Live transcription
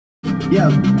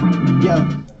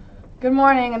Good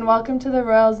morning and welcome to the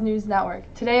Royals News Network.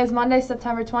 Today is Monday,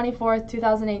 September 24th,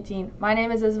 2018. My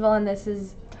name is Isabel and this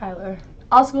is Tyler.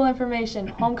 All school information,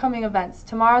 homecoming events.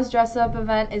 Tomorrow's dress up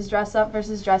event is dress up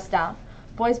versus dress down.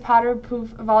 Boys powder poof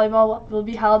volleyball will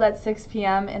be held at 6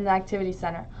 p.m. in the activity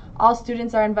center. All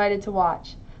students are invited to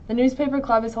watch. The newspaper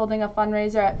club is holding a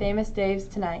fundraiser at Famous Dave's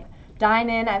tonight. Dine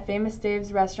in at Famous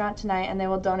Dave's restaurant tonight and they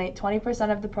will donate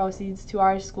 20% of the proceeds to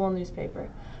our school newspaper.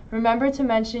 Remember to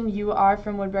mention you are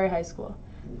from Woodbury High School.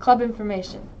 Club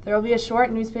information. There will be a short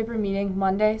newspaper meeting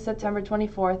Monday, September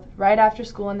 24th, right after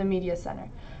school in the media center.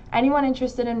 Anyone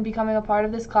interested in becoming a part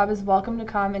of this club is welcome to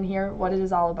come and hear what it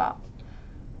is all about.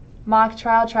 Mock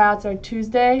trial tryouts are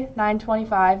Tuesday,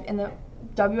 9:25 in the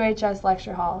WHS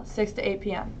lecture hall, 6 to 8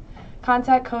 p.m.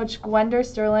 Contact Coach Gwender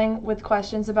Sterling with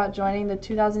questions about joining the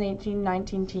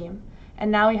 2018-19 team.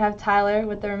 And now we have Tyler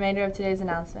with the remainder of today's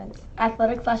announcements.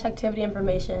 Athletic/activity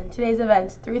information. Today's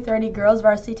events: 3:30 girls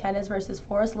varsity tennis versus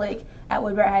Forest Lake at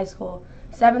Woodbury High School.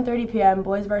 7:30 p.m.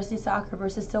 boys varsity soccer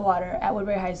versus Stillwater at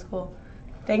Woodbury High School.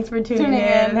 Thanks for tuning in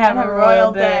and have a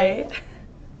royal day.